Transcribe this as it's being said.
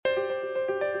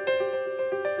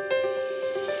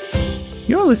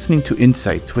You're listening to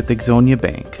Insights with Exonia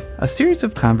Bank, a series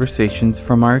of conversations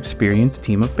from our experienced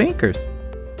team of bankers.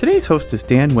 Today's host is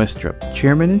Dan Westrup,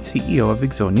 Chairman and CEO of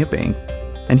Exonia Bank,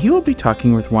 and he will be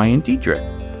talking with Ryan Dietrich,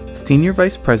 Senior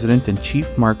Vice President and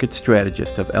Chief Market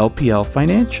Strategist of LPL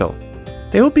Financial.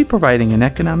 They will be providing an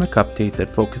economic update that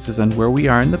focuses on where we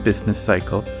are in the business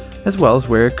cycle, as well as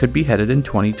where it could be headed in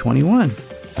 2021.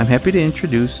 I'm happy to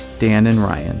introduce Dan and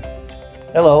Ryan.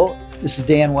 Hello, this is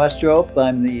Dan Westrup.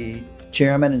 I'm the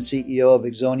Chairman and CEO of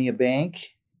Exonia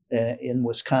Bank in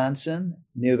Wisconsin,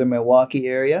 near the Milwaukee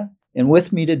area. And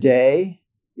with me today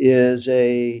is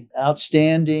an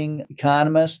outstanding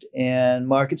economist and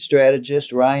market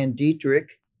strategist, Ryan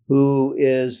Dietrich, who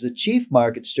is the Chief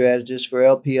Market Strategist for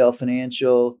LPL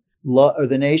Financial, or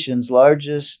the nation's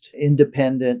largest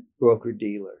independent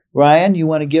broker-dealer. Ryan, you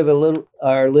want to give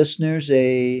our listeners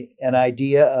an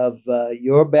idea of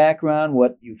your background,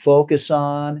 what you focus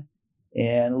on,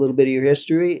 and a little bit of your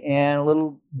history, and a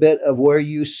little bit of where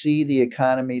you see the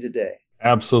economy today.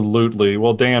 Absolutely.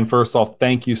 Well, Dan, first off,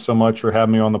 thank you so much for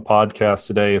having me on the podcast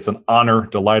today. It's an honor,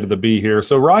 delighted to be here.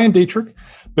 So Ryan Dietrich,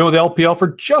 been with LPL for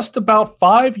just about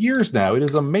 5 years now. It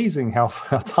is amazing how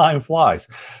time flies.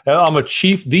 I'm the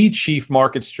chief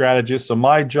market strategist. So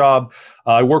my job,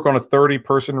 I work on a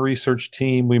 30-person research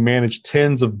team. We manage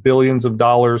tens of billions of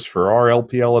dollars for our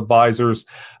LPL advisors.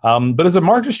 But as a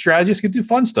market strategist, you get to do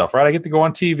fun stuff, right? I get to go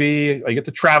on TV. I get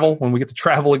to travel when we get to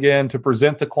travel again to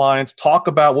present to clients, talk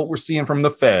about what we're seeing from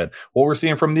the Fed, what we're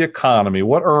seeing from the economy,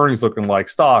 what earnings looking like,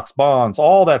 stocks, bonds,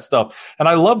 all that stuff. And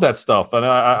I love that stuff. And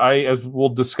I as we'll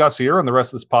discuss here in the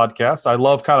rest of this podcast, I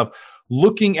love kind of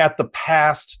looking at the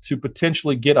past to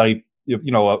potentially get a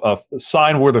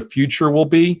sign where the future will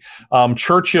be.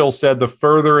 Churchill said, the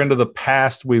further into the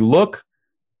past we look,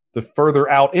 the further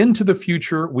out into the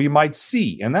future we might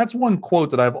see. And that's one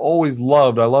quote that I've always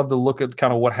loved. I love to look at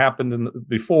kind of what happened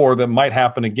before that might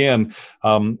happen again.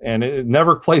 And it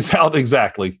never plays out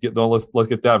exactly. Let's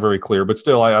get that very clear. But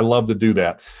still, I love to do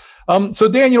that. So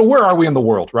Dan, where are we in the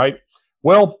world, right?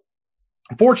 Well,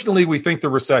 fortunately, we think the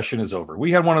recession is over.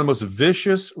 We had one of the most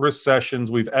vicious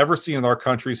recessions we've ever seen in our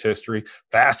country's history.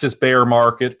 Fastest bear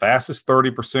market, fastest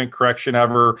 30% correction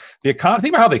ever. Think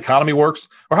about how the economy works,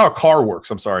 or how a car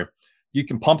works. I'm sorry. You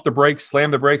can pump the brakes,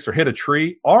 slam the brakes, or hit a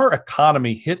tree. Our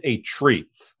economy hit a tree.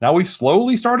 Now we've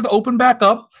slowly started to open back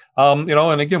up, and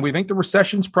again, we think the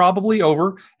recession's probably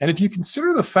over. And if you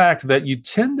consider the fact that you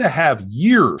tend to have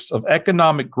years of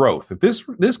economic growth, if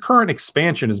this current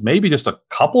expansion is maybe just a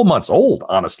couple months old,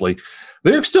 honestly,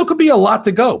 there still could be a lot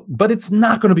to go, but it's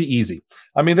not going to be easy.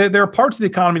 I mean, there are parts of the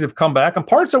economy that have come back and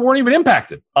parts that weren't even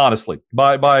impacted, honestly,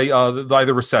 by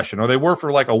the recession, or they were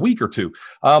for like a week or two.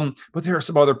 But there are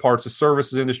some other parts of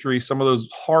services industry, some of those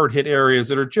hard hit areas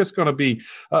that are just going to be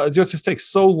just take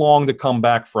so long to come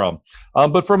back from.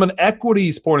 But from an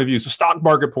equities point of view, so stock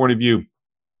market point of view,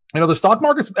 the stock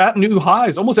market's at new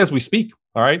highs almost as we speak.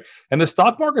 All right. And the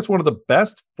stock market's one of the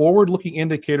best forward-looking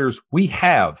indicators we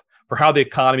have for how the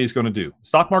economy is going to do.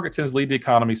 Stock market tends to lead the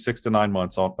economy 6 to 9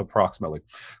 months approximately.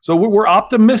 So we're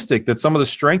optimistic that some of the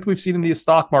strength we've seen in the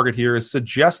stock market here is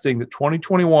suggesting that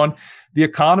 2021, the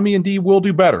economy indeed will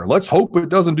do better. Let's hope it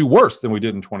doesn't do worse than we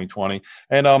did in 2020.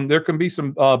 And there can be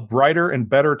some brighter and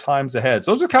better times ahead.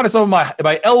 So those are kind of some of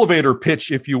my elevator pitch,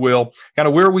 if you will, kind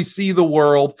of where we see the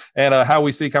world and how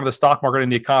we see kind of the stock market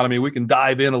and the economy. We can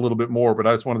dive in a little bit more, but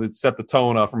I just wanted to set the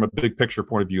tone from a big picture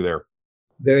point of view there.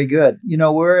 Very good.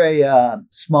 We're a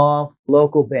small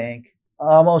local bank.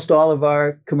 Almost all of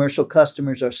our commercial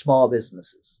customers are small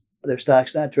businesses. Their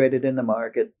stock's not traded in the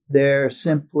market. They're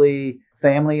simply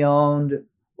family-owned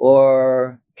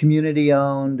or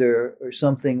community-owned or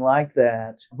something like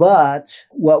that. But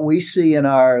what we see in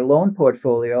our loan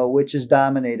portfolio, which is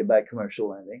dominated by commercial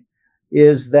lending,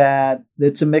 is that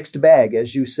it's a mixed bag,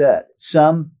 as you said.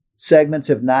 Some segments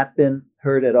have not been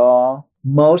hurt at all.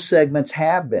 Most segments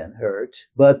have been hurt,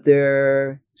 but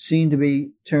they seem to be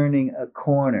turning a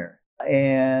corner.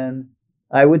 And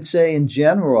I would say in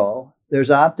general,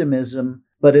 there's optimism,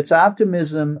 but it's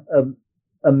optimism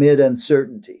amid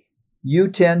uncertainty. You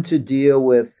tend to deal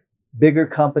with bigger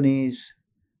companies,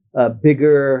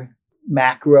 bigger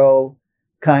macro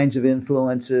kinds of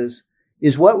influences.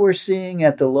 Is what we're seeing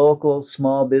at the local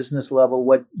small business level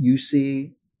what you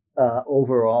see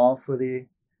overall for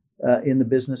in the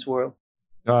business world?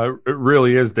 It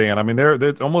really is, Dan. I mean,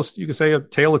 there's almost, you could say, a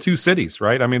tale of two cities,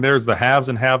 right? I mean, there's the haves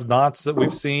and have-nots that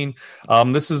we've seen.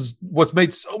 This is what's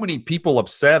made so many people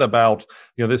upset about,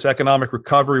 this economic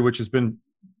recovery, which has been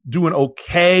doing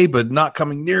okay, but not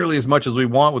coming nearly as much as we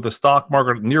want, with the stock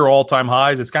market near all-time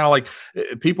highs. It's kind of like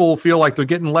people feel like they're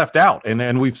getting left out.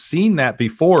 And we've seen that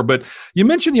before. But you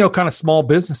mentioned, kind of small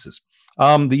businesses.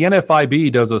 The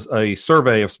NFIB does a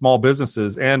survey of small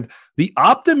businesses, and the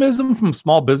optimism from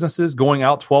small businesses going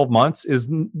out 12 months is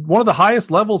one of the highest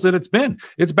levels that it's been.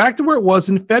 It's back to where it was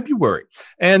in February.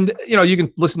 And, you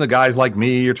can listen to guys like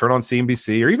me or turn on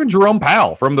CNBC or even Jerome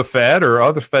Powell from the Fed or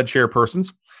other Fed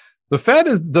chairpersons. The Fed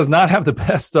does not have the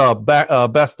best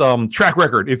track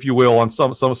record, if you will, on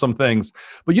some things.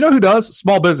 But you know who does?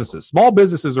 Small businesses. Small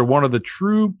businesses are one of the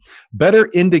true better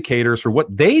indicators for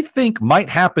what they think might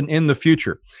happen in the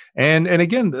future. And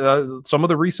again, some of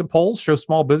the recent polls show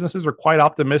small businesses are quite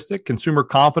optimistic. Consumer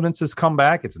confidence has come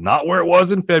back. It's not where it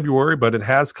was in February, but it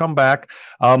has come back.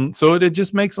 So it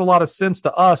just makes a lot of sense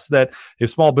to us that if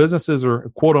small businesses are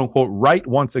quote unquote right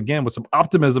once again with some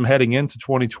optimism heading into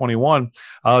 2021,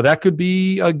 that could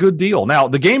be a good deal. Now,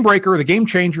 the game breaker, the game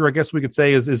changer, I guess we could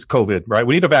say, is COVID, right?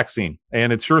 We need a vaccine.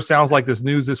 And it sure sounds like this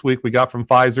news this week we got from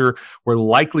Pfizer. We're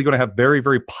likely going to have very,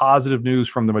 very positive news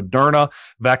from the Moderna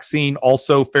vaccine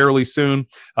also fairly soon.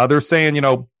 They're saying,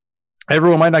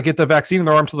 everyone might not get the vaccine in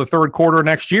their arm until the third quarter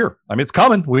next year. I mean, it's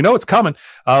coming. We know it's coming.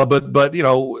 But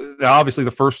obviously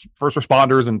the first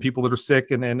responders and people that are sick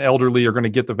and elderly are going to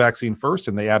get the vaccine first,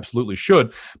 and they absolutely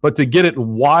should. But to get it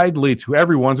widely to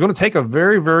everyone is going to take a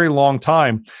very, very long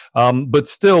time. But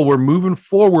still, we're moving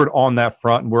forward on that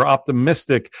front, and we're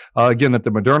optimistic, again, that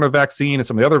the Moderna vaccine and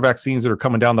some of the other vaccines that are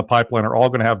coming down the pipeline are all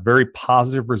going to have very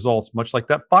positive results, much like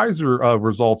that Pfizer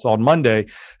results on Monday.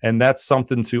 And that's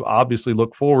something to obviously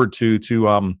look forward to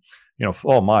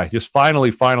just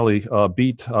finally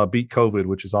beat COVID,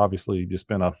 which has obviously just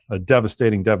been a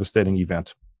devastating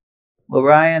event. Well,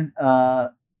 Ryan,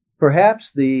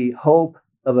 perhaps the hope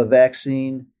of a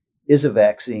vaccine is a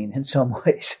vaccine in some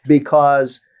ways,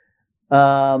 because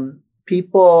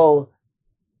people,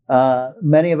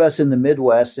 many of us in the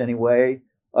Midwest anyway,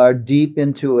 are deep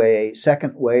into a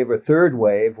second wave or third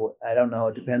wave. I don't know.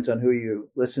 It depends on who you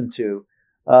listen to,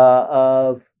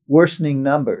 of worsening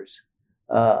numbers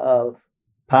of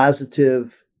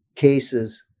positive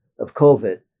cases of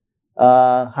COVID,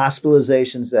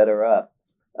 hospitalizations that are up,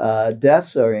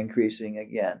 deaths are increasing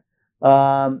again.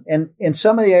 And in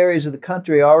some of the areas of the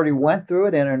country already went through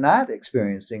it and are not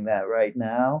experiencing that right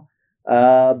now.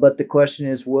 But the question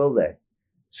is, will they?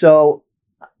 So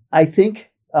I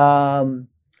think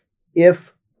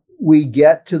if we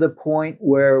get to the point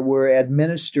where we're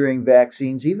administering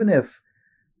vaccines, even if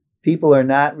people are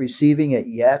not receiving it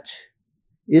yet,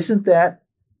 isn't that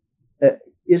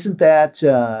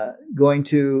going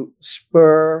to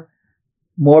spur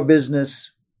more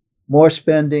business, more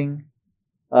spending,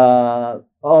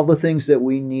 all the things that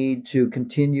we need to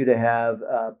continue to have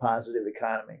a positive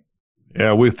economy?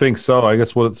 Yeah, we think so. I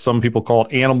guess what some people call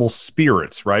animal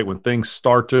spirits, right? When things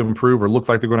start to improve or look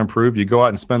like they're going to improve, you go out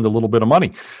and spend a little bit of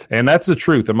money. And that's the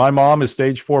truth. And my mom is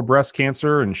stage 4 breast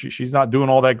cancer, and she's not doing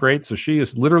all that great. So she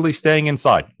is literally staying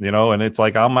inside, and it's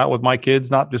like I'm out with my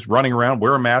kids, not just running around,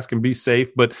 wear a mask and be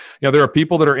safe. But, there are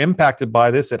people that are impacted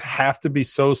by this that have to be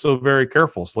so very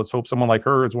careful. So let's hope someone like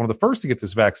her is one of the first to get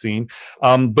this vaccine.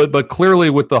 But clearly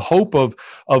with the hope of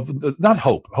not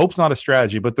hope, hope's not a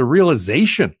strategy, but the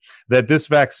realization that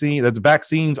that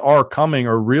vaccines are coming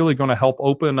are really going to help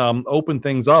open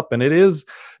things up. And it is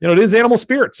animal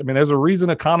spirits. I mean, there's a reason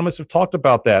economists have talked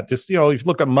about that. Just, if you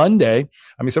look at Monday,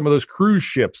 I mean, some of those cruise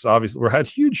ships obviously had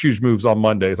huge moves on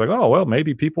Monday. It's like, oh, well,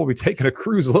 maybe people will be taking a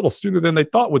cruise a little sooner than they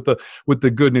thought with the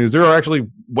good news. There are actually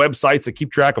websites that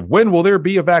keep track of when will there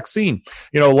be a vaccine.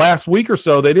 Last week or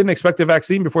so, they didn't expect a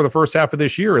vaccine before the first half of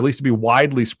this year, at least to be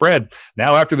widely spread.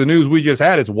 Now, after the news we just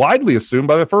had, it's widely assumed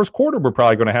by the first quarter we're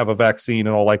probably going to have a vaccine in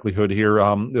all likelihood here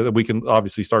that we can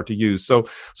obviously start to use. So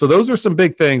those are some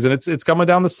big things, and it's coming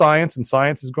down to science, and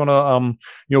science is going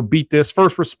to beat this.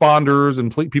 First responders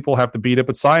and people have to beat it,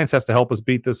 but science has to help us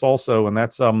beat this also, and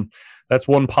that's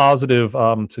one positive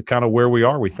to kind of where we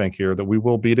are. We think here that we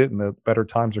will beat it, and the better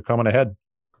times are coming ahead.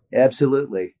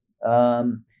 Absolutely.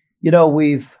 The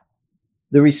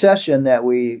recession that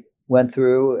we went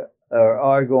through or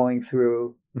are going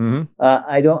through,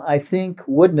 I think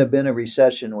wouldn't have been a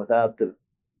recession without the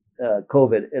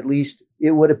COVID. At least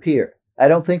it would appear. I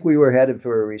don't think we were headed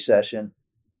for a recession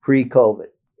pre-COVID.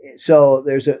 So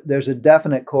there's a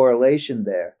definite correlation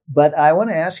there. But I want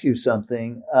to ask you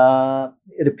something.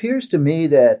 It appears to me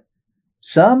that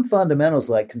some fundamentals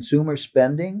like consumer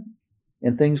spending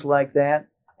and things like that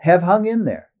have hung in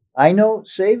there. I know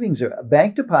savings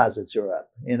bank deposits are up.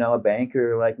 A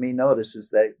banker like me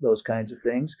notices those kinds of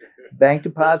things. Bank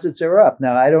deposits are up.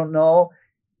 Now, I don't know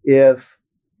if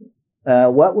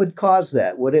What would cause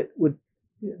that?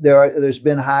 There's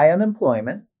been high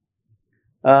unemployment,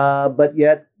 but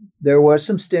yet there was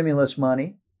some stimulus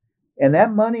money, and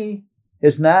that money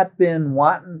has not been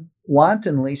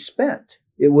wantonly spent,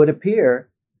 it would appear,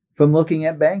 from looking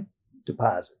at bank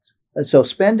deposits. So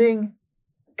spending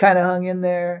kind of hung in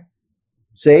there,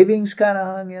 savings kind of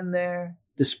hung in there,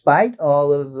 despite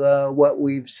all of what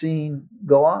we've seen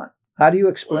go on. How do you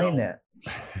explain that?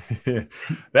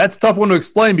 That's a tough one to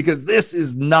explain because this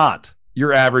is not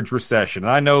your average recession.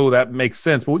 I know that makes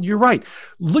sense, but you're right.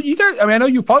 Look, you guys, I know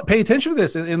you pay attention to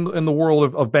this in the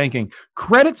world of banking.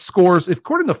 Credit scores, if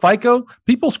according to FICO,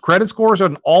 people's credit scores are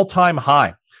an all-time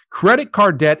high. Credit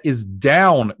card debt is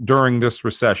down during this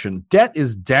recession. Debt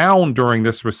is down during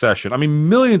this recession. I mean,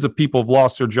 millions of people have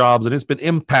lost their jobs, and it's been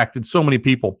impacted so many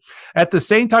people. At the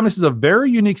same time, this is a very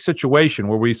unique situation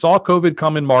where we saw COVID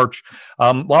come in March.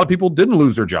 A lot of people didn't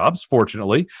lose their jobs,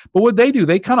 fortunately. But what they do,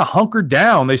 they kind of hunkered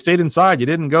down. They stayed inside. You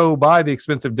didn't go buy the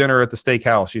expensive dinner at the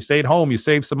steakhouse. You stayed home. You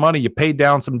saved some money. You paid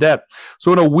down some debt.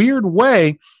 So in a weird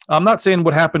way, I'm not saying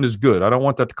what happened is good. I don't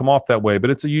want that to come off that way, but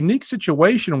it's a unique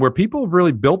situation where people have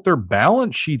really built their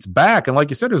balance sheets back. And like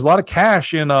you said, there's a lot of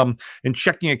cash in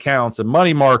checking accounts and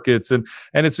money markets. And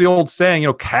it's the old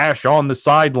saying, cash on the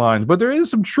sidelines. But there is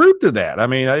some truth to that. I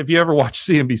mean, if you ever watch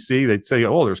CNBC, they'd say,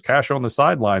 oh, there's cash on the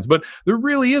sidelines. But there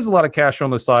really is a lot of cash on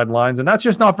the sidelines. And that's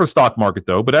just not for stock market,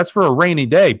 though, but that's for a rainy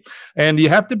day. And you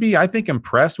have to be, I think,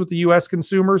 impressed with the U.S.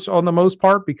 consumers on the most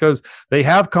part because they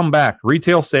have come back.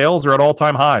 Retail sales are at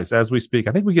all-time highs as we speak.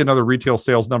 I think we get another retail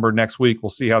sales number next week.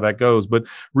 We'll see how that goes. But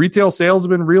retail sales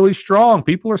have been really strong.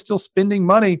 People are still spending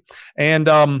money and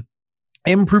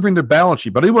improving their balance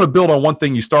sheet. But I do want to build on one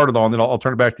thing you started on, then I'll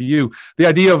turn it back to you. The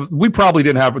idea of we probably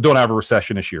don't have a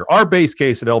recession this year. Our base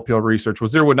case at LPL Research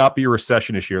was there would not be a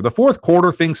recession this year. The fourth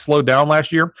quarter, things slowed down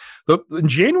last year. In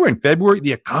January and February,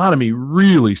 the economy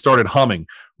really started humming,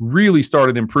 really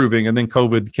started improving, and then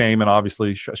COVID came and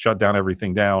obviously shut down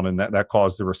everything down, and that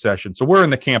caused the recession. So we're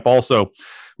in the camp also.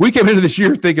 We came into this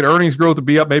year thinking earnings growth would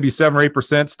be up maybe 7 or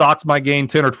 8%. Stocks might gain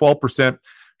 10 or 12%.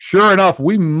 Sure enough,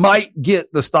 we might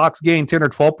get the stocks gain 10 or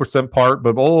 12% part,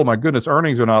 but oh my goodness,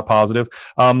 earnings are not positive.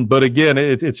 But again,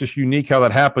 it's just unique how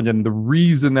that happened. And the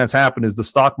reason that's happened is the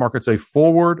stock market's a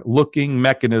forward-looking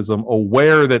mechanism,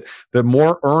 aware that the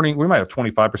more earning, we might have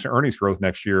 25% earnings growth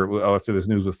next year after this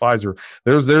news with Pfizer.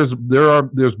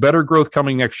 There's better growth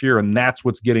coming next year, and that's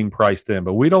what's getting priced in.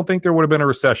 But we don't think there would have been a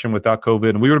recession without COVID,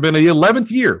 and we would have been the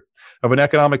 11th year of an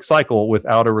economic cycle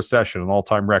without a recession, an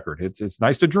all-time record. It's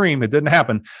nice to dream. It didn't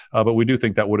happen, but we do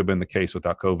think that would have been the case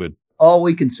without COVID. All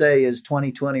we can say is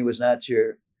 2020 was not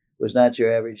your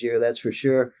average year. That's for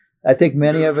sure. I think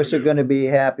many of us are going to be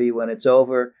happy when it's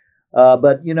over.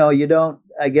 But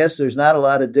I guess there's not a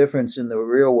lot of difference in the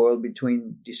real world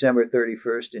between December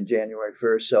 31st and January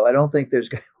 1st. So I don't think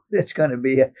it's going to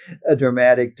be a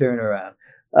dramatic turnaround.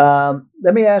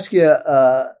 Let me ask you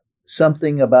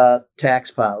something about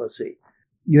tax policy.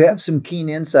 You have some keen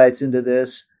insights into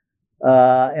this,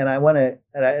 and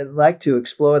I'd like to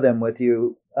explore them with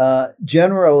you.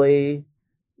 Generally,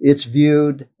 it's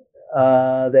viewed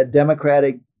that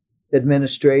Democratic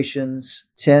administrations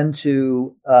tend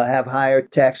to have higher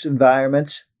tax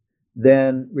environments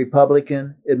than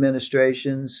Republican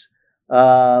administrations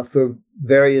for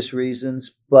various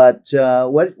reasons. But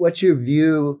what's your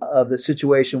view of the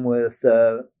situation with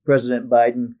President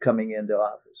Biden coming into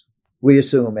office? We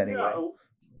assume anyway.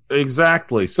 Yeah,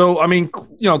 exactly. So, I mean,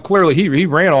 clearly he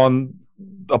ran on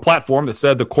a platform that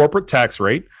said the corporate tax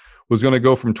rate was going to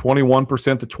go from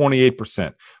 21% to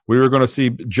 28%. We were going to see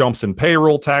jumps in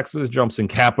payroll taxes, jumps in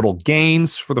capital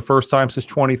gains for the first time since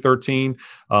 2013,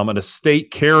 an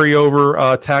estate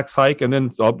carryover tax hike, and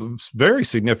then a very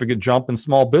significant jump in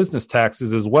small business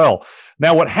taxes as well.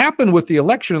 Now, what happened with the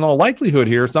election, in all likelihood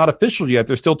here, it's not official yet.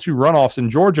 There's still 2 runoffs in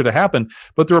Georgia to happen,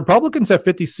 but the Republicans have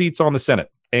 50 seats on the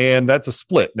Senate. And that's a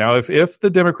split. Now, if the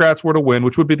Democrats were to win,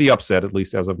 which would be the upset, at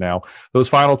least as of now, those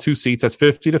final 2 seats, that's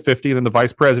 50-50, and then the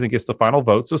vice president gets the final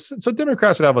vote. So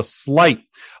Democrats would have a slight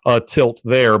tilt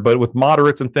there. But with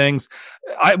moderates and things,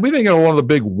 we think one of the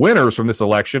big winners from this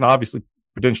election, obviously,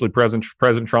 potentially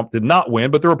President Trump did not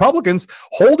win, but the Republicans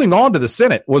holding on to the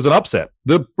Senate was an upset.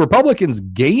 The Republicans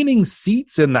gaining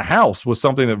seats in the House was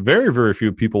something that very, very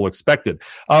few people expected.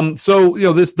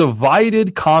 So this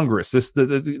divided Congress,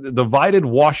 the divided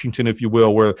Washington, if you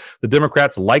will, where the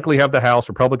Democrats likely have the House,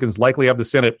 Republicans likely have the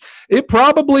Senate, it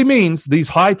probably means these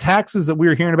high taxes that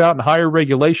we're hearing about and higher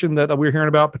regulation that we're hearing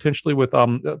about potentially with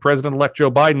President-elect Joe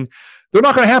Biden, they're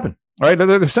not going to happen. Right?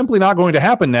 They're simply not going to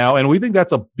happen now. And we think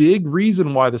that's a big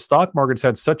reason why the stock market's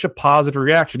had such a positive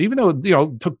reaction, even though,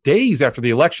 it took days after the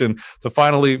election to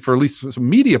finally, for at least some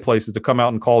media places to come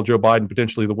out and call Joe Biden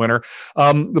potentially the winner.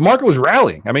 The market was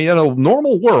rallying. I mean, in a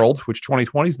normal world, which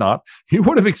 2020 is not, you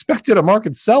would have expected a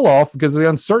market sell-off because of the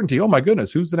uncertainty. Oh my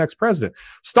goodness, who's the next president?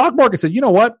 Stock market said, you know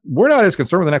what? We're not as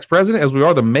concerned with the next president as we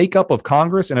are the makeup of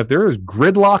Congress. And if there is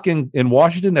gridlock in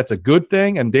Washington, that's a good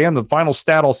thing. And Dan, the final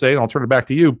stat I'll say, and I'll turn it back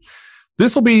to you.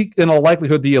 This will be, in all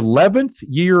likelihood, the 11th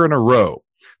year in a row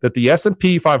that the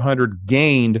S&P 500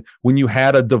 gained when you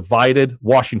had a divided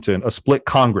Washington, a split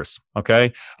Congress.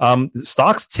 Okay.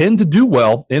 Stocks tend to do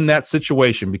well in that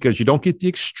situation because you don't get the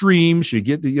extremes. You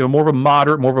get more of a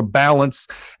moderate, more of a balance.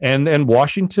 And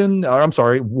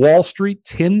Wall Street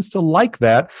tends to like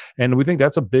that. And we think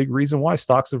that's a big reason why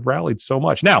stocks have rallied so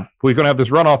much. Now, we're going to have this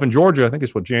runoff in Georgia. I think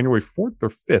it's January 4th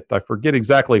or 5th. I forget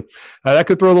exactly. That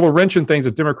could throw a little wrench in things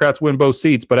if Democrats win both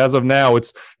seats. But as of now,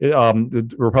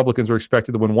 the Republicans are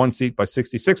expected to win one seat by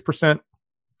 66%.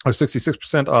 Or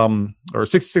 66%, or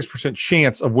 66%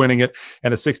 chance of winning it,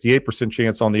 and a 68%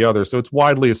 chance on the other. So it's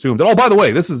widely assumed. And by the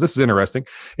way, this is interesting.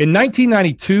 In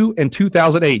 1992 and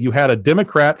 2008, you had a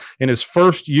Democrat in his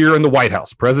first year in the White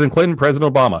House, President Clinton,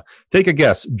 President Obama. Take a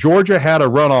guess. Georgia had a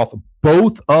runoff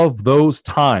both of those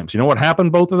times. You know what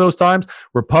happened both of those times?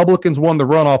 Republicans won the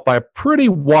runoff by a pretty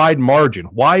wide margin.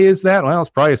 Why is that? Well, it's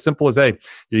probably as simple as, hey,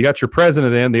 you got your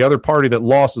president in, the other party that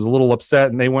lost was a little upset,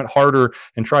 and they went harder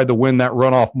and tried to win that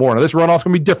runoff more. Now, this runoff's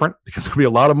going to be different because there's going to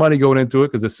be a lot of money going into it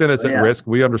because the Senate's at risk.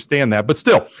 We understand that. But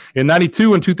still, in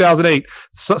 92 and 2008,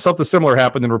 something similar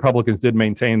happened, and Republicans did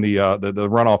maintain the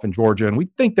runoff in Georgia. And we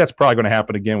think that's probably going to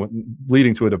happen again,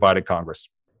 leading to a divided Congress.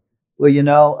 Well,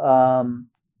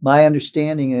 my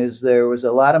understanding is there was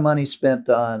a lot of money spent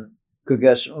on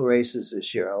congressional races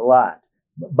this year, a lot,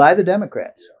 by the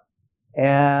Democrats.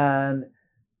 And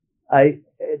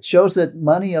it shows that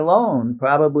money alone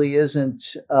probably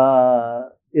isn't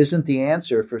the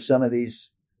answer for some of these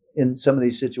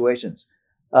situations.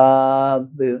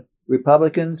 The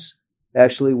Republicans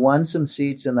actually won some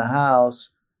seats in the House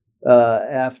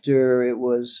after it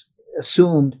was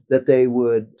assumed that they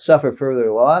would suffer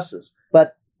further losses.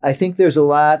 But I think there's a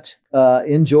lot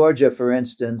in Georgia, for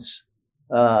instance.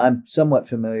 I'm somewhat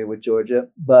familiar with Georgia,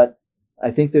 but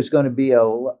I think it's going to be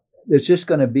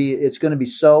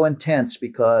so intense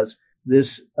because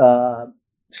this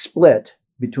split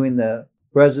between the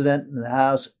president and the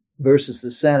House versus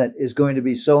the Senate is going to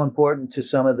be so important to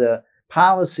some of the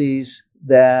policies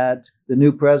that the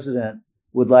new president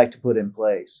would like to put in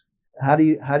place. How do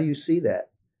you see that?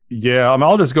 Yeah,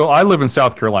 I'll just go. I live in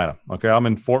South Carolina. Okay, I'm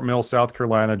in Fort Mill, South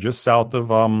Carolina, just south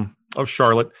of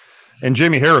Charlotte. And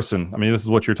Jamie Harrison, I mean, this is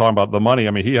what you're talking about, the money.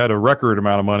 I mean, he had a record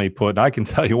amount of money put. And I can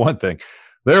tell you one thing.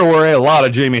 There were a lot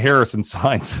of Jamie Harrison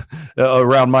signs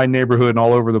around my neighborhood and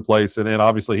all over the place, and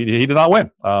obviously he did not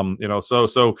win. I'm not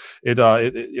saying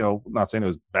it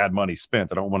was bad money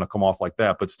spent. I don't want to come off like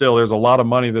that, but still, there's a lot of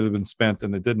money that had been spent,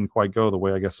 and it didn't quite go the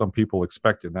way I guess some people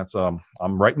expected. And that's I'm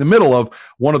right in the middle of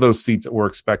one of those seats that were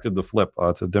expected to flip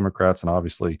to Democrats, and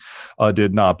obviously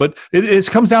did not. But it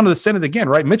comes down to the Senate again,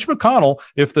 right? Mitch McConnell,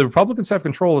 if the Republicans have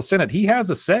control of the Senate, he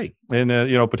has a say in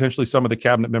potentially some of the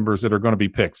cabinet members that are going to be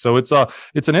picked. So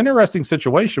it's an interesting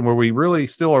situation where we really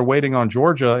still are waiting on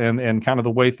Georgia and kind of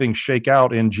the way things shake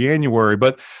out in January.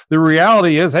 But the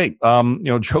reality is, hey,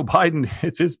 Joe Biden,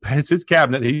 it's his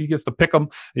cabinet. He gets to pick them.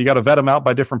 You got to vet them out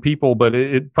by different people, but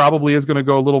it probably is going to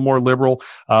go a little more liberal.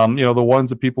 The ones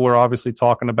that people are obviously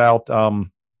talking about,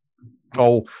 some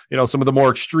of the more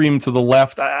extreme to the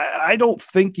left. I don't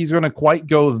think he's going to quite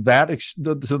go that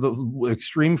to the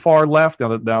extreme far left. Now,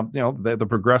 the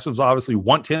progressives obviously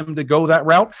want him to go that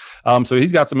route. So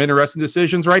he's got some interesting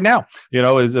decisions right now.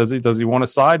 Does he want to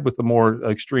side with the more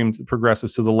extreme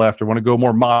progressives to the left, or want to go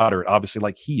more moderate? Obviously,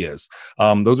 like he is.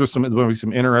 Those are going to be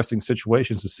some interesting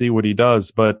situations to see what he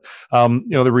does. But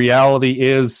the reality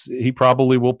is he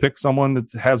probably will pick someone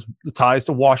that has ties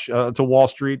to Wall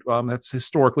Street. That's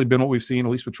historically been what we've seen,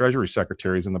 at least with Treasury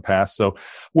secretaries in the past. So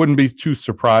wouldn't be too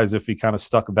surprised if he kind of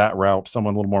stuck that route,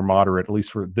 someone a little more moderate, at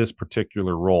least for this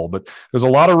particular role. But there's a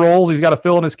lot of roles he's got to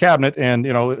fill in his cabinet. And,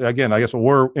 again, I guess what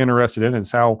we're interested in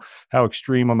is how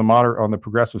extreme on the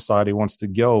progressive side he wants to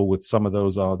go with some of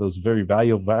those very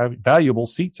valuable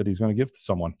seats that he's going to give to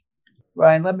someone.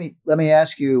 Ryan, let me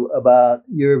ask you about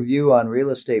your view on real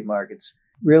estate markets.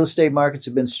 Real estate markets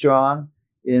have been strong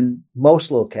in most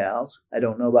locales. I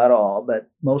don't know about all, but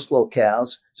most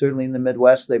locales, certainly in the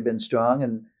Midwest, they've been strong.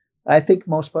 And I think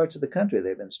most parts of the country,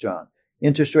 they've been strong.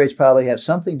 Interest rates probably have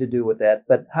something to do with that.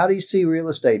 But how do you see real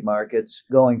estate markets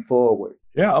going forward?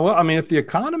 Yeah, well, I mean, if the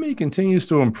economy continues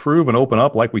to improve and open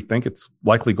up like we think it's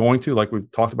likely going to, like we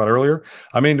talked about earlier,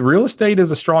 I mean, real estate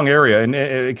is a strong area and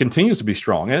it continues to be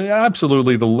strong. And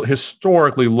absolutely, the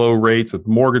historically low rates with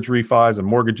mortgage refis and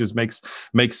mortgages makes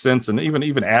sense. And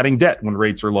even adding debt when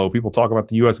rates are low. People talk about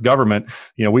the U.S. government.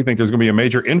 We think there's going to be a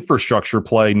major infrastructure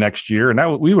play next year,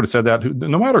 and we would have said that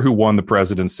no matter who won the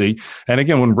presidency. And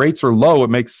again, when rates are low, it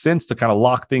makes sense to kind of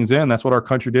lock things in. That's what our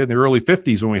country did in the early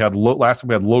 '50s when we had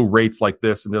low rates like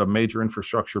this and did a major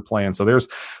infrastructure plan. So there's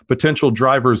potential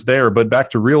drivers there. But back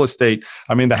to real estate,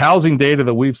 I mean, the housing data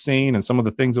that we've seen and some of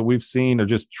the things that we've seen are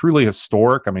just truly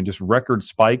historic. I mean, just record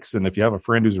spikes. And if you have a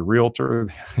friend who's a realtor,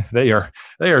 they are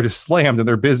just slammed and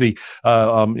they're busy.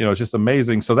 It's just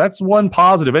amazing. So that's one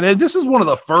positive. And this is one of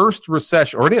the first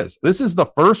recession, or it is. This is the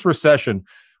first recession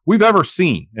we've ever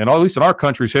seen, and at least in our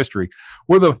country's history,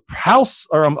 where the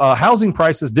housing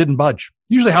prices didn't budge.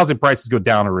 Usually housing prices go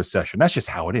down in a recession. That's just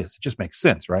how it is. It just makes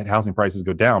sense, right? Housing prices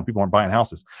go down. People aren't buying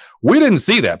houses. We didn't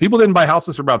see that. People didn't buy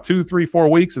houses for about 2, 3, 4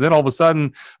 weeks. And then all of a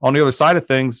sudden, on the other side of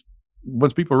things,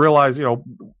 once people realized,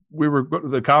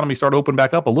 the economy started opening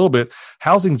back up a little bit,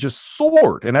 housing just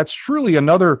soared. And that's truly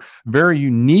another very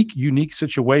unique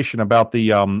situation about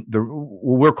the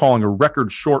what we're calling a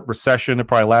record short recession. It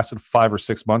probably lasted 5 or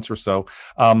 6 months or so.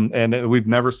 And we've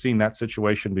never seen that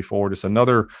situation before. Just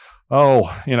another,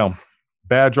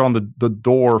 badge on the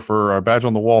door for a badge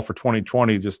on the wall for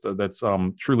 2020. Just that's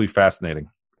truly fascinating.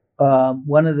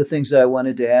 One of the things I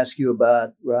wanted to ask you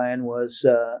about, Ryan, was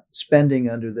spending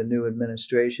under the new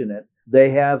administration. They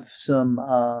have some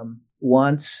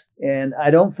wants, and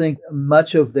I don't think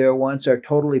much of their wants are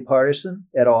totally partisan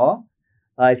at all.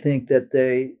 I think that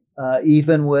they,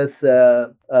 even with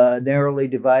a narrowly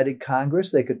divided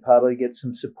Congress, they could probably get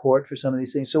some support for some of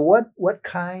these things. So what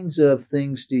kinds of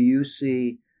things do you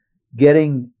see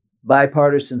getting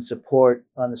bipartisan support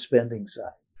on the spending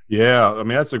side? Yeah, I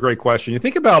mean, that's a great question. You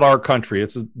think about our country,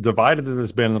 it's divided as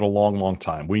it's been in a long, long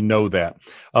time. We know that.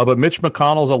 But Mitch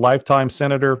McConnell's a lifetime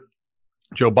senator.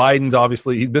 Joe Biden's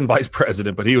obviously, he's been vice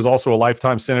president, but he was also a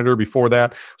lifetime senator before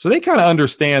that. So they kind of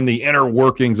understand the inner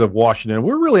workings of Washington.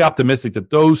 We're really optimistic that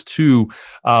those two,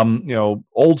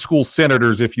 old school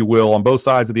senators, if you will, on both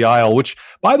sides of the aisle, which,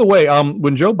 by the way,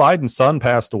 when Joe Biden's son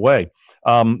passed away,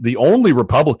 the only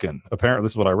Republican, apparently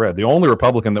this is what I read, the only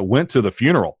Republican that went to the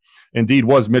funeral indeed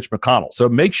was Mitch McConnell. So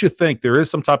it makes you think there is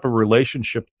some type of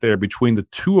relationship there between the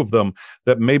two of them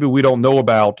that maybe we don't know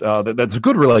about. That's a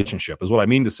good relationship is what I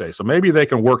mean to say. So maybe they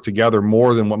can work together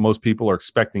more than what most people are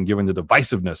expecting given the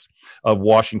divisiveness of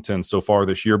Washington so far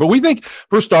this year. But we think,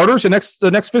 for starters, the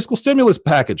next fiscal stimulus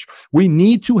package, we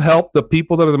need to help the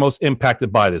people that are the most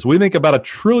impacted by this. We think about $1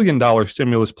 trillion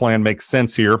stimulus plan makes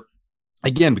sense here.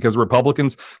 Again, because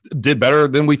Republicans did better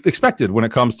than we expected when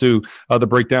it comes to the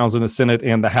breakdowns in the Senate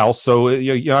and the House. So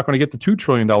you're not going to get the $2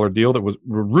 trillion deal that was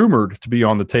rumored to be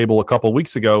on the table a couple of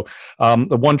weeks ago, the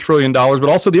 $1 trillion, but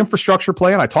also the infrastructure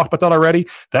plan. I talked about that already.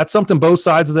 That's something both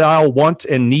sides of the aisle want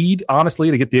and need,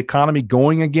 honestly, to get the economy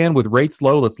going again with rates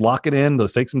low. Let's lock it in.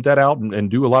 Let's take some debt out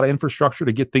and do a lot of infrastructure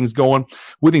to get things going.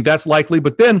 We think that's likely.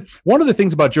 But then one of the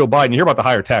things about Joe Biden, you hear about the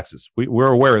higher taxes.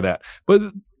 We're aware of that. But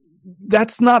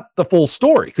that's not the full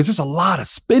story because there's a lot of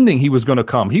spending he was going to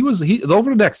come. He over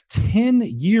the next 10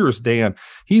 years, Dan,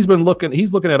 he's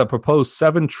looking at a proposed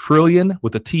 $7 trillion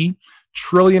with a T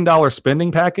trillion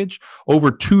spending package,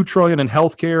 over $2 trillion in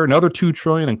healthcare, another $2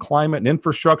 trillion in climate and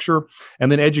infrastructure,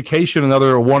 and then education,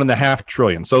 another $1.5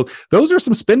 trillion. So those are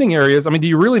some spending areas. I mean, do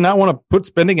you really not want to put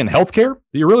spending in healthcare?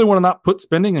 Do you really want to not put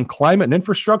spending in climate and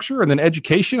infrastructure and then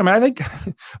education? I mean, I think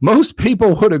most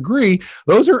people would agree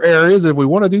those are areas, if we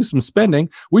want to do some spending,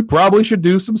 we probably should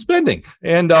do some spending.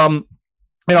 And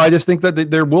I just think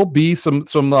that there will be some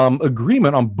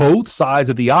agreement on both sides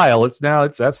of the aisle.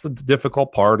 That's the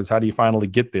difficult part, is how do you finally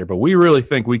get there? But we really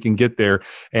think we can get there.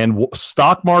 And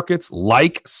stock markets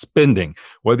like spending,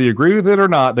 whether you agree with it or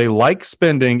not, they like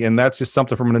spending. And that's just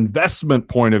something from an investment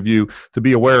point of view to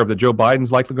be aware of, that Joe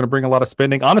Biden's likely going to bring a lot of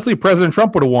spending. Honestly, President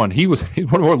Trump would have won. He's one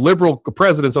of the more liberal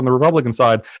presidents on the Republican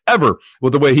side ever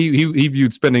with the way he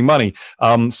viewed spending money.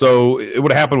 So it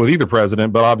would have happened with either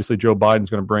president, but obviously Joe Biden's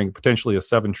going to bring potentially a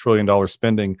 $7 trillion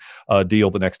spending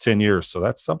deal the next 10 years. So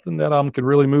that's something that can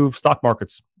really move stock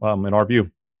markets in our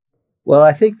view. Well,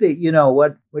 I think that,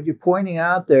 what you're pointing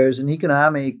out there is an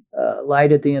economic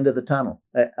light at the end of the tunnel.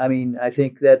 I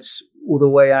think that's the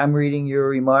way I'm reading your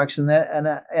remarks, and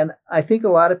I think a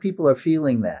lot of people are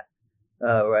feeling that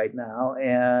right now.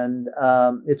 And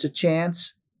it's a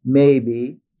chance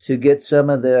maybe to get some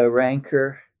of the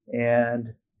rancor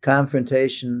and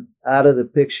confrontation out of the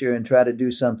picture and try to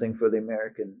do something for the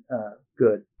American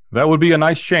good. That would be a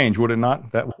nice change, would it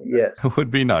not? That Yes. would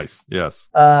be nice. Yes.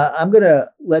 I'm going to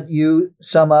let you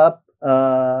sum up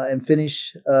and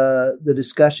finish the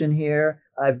discussion here.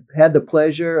 I've had the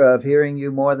pleasure of hearing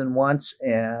you more than once,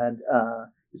 and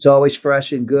it's always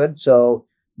fresh and good. So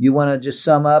you want to just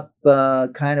sum up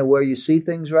kind of where you see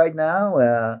things right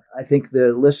now? I think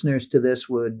the listeners to this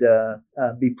would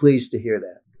be pleased to hear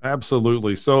that.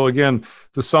 Absolutely. So again,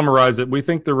 to summarize it, we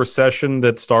think the recession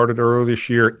that started earlier this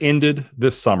year ended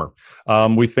this summer.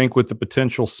 We think with the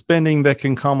potential spending that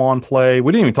can come on play,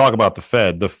 we didn't even talk about the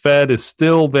Fed. The Fed is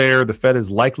still there. The Fed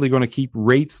is likely going to keep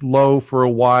rates low for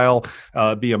a while,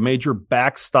 be a major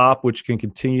backstop, which can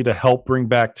continue to help bring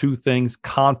back two things,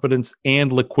 confidence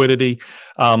and liquidity.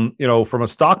 From a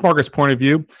stock market's point of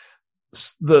view,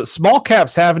 the small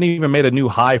caps haven't even made a new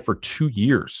high for 2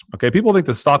 years. Okay. People think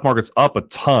the stock market's up a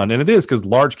ton, and it is because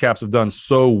large caps have done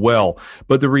so well.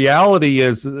 But the reality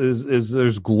is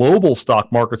there's global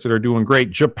stock markets that are doing great.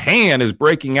 Japan is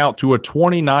breaking out to a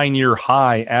 29-year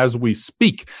high as we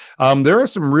speak. There are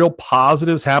some real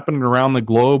positives happening around the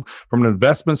globe from an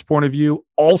investments point of view.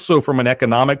 Also from an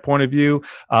economic point of view,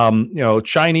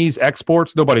 Chinese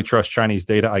exports, nobody trusts Chinese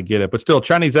data. I get it. But still,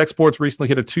 Chinese exports recently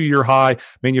hit a 2-year high.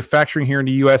 Manufacturing here in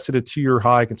the U.S. hit a 2-year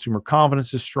high. Consumer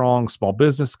confidence is strong. Small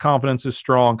business confidence is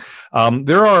strong.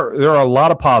 There are a lot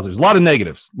of positives, a lot of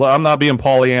negatives. I'm not being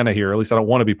Pollyanna here. At least I don't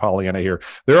want to be Pollyanna here.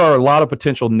 There are a lot of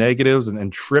potential negatives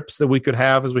and trips that we could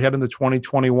have as we head into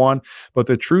 2021. But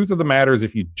the truth of the matter is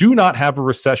if you do not have a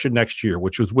recession next year,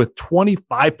 which was with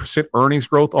 25% earnings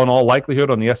growth on all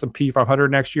likelihood on the S&P 500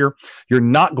 next year, you're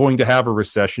not going to have a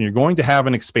recession. You're going to have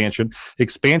an expansion.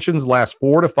 Expansions last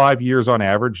 4 to 5 years on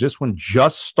average. This one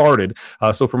just started.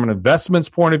 So from an investments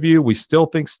point of view, we still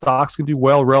think stocks can do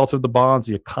well relative to bonds.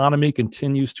 The economy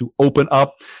continues to open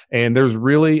up, and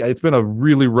it's been a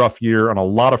really rough year on a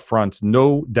lot of fronts,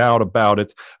 no doubt about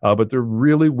it. But there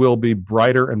really will be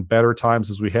brighter and better times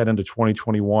as we head into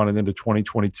 2021 and into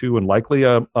 2022, and likely,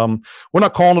 we're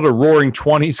not calling it a roaring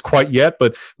 20s quite yet,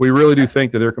 but we really do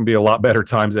think that there can be a lot better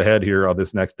times ahead here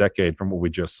this next decade from what we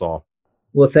just saw.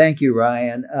 Well, thank you,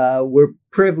 Ryan. We're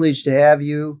privileged to have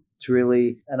you. It's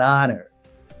really an honor.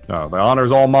 The honor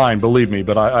is all mine, believe me,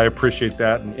 but I appreciate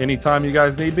that. And anytime you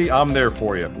guys need me, I'm there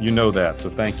for you. You know that. So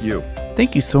thank you.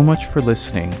 Thank you so much for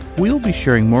listening. We'll be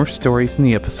sharing more stories in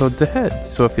the episodes ahead.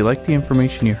 So if you like the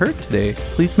information you heard today,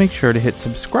 please make sure to hit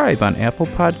subscribe on Apple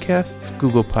Podcasts,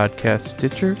 Google Podcasts,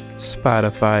 Stitcher,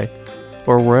 Spotify,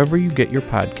 or wherever you get your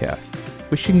podcasts.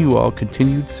 Wishing you all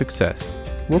continued success.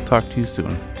 We'll talk to you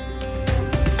soon.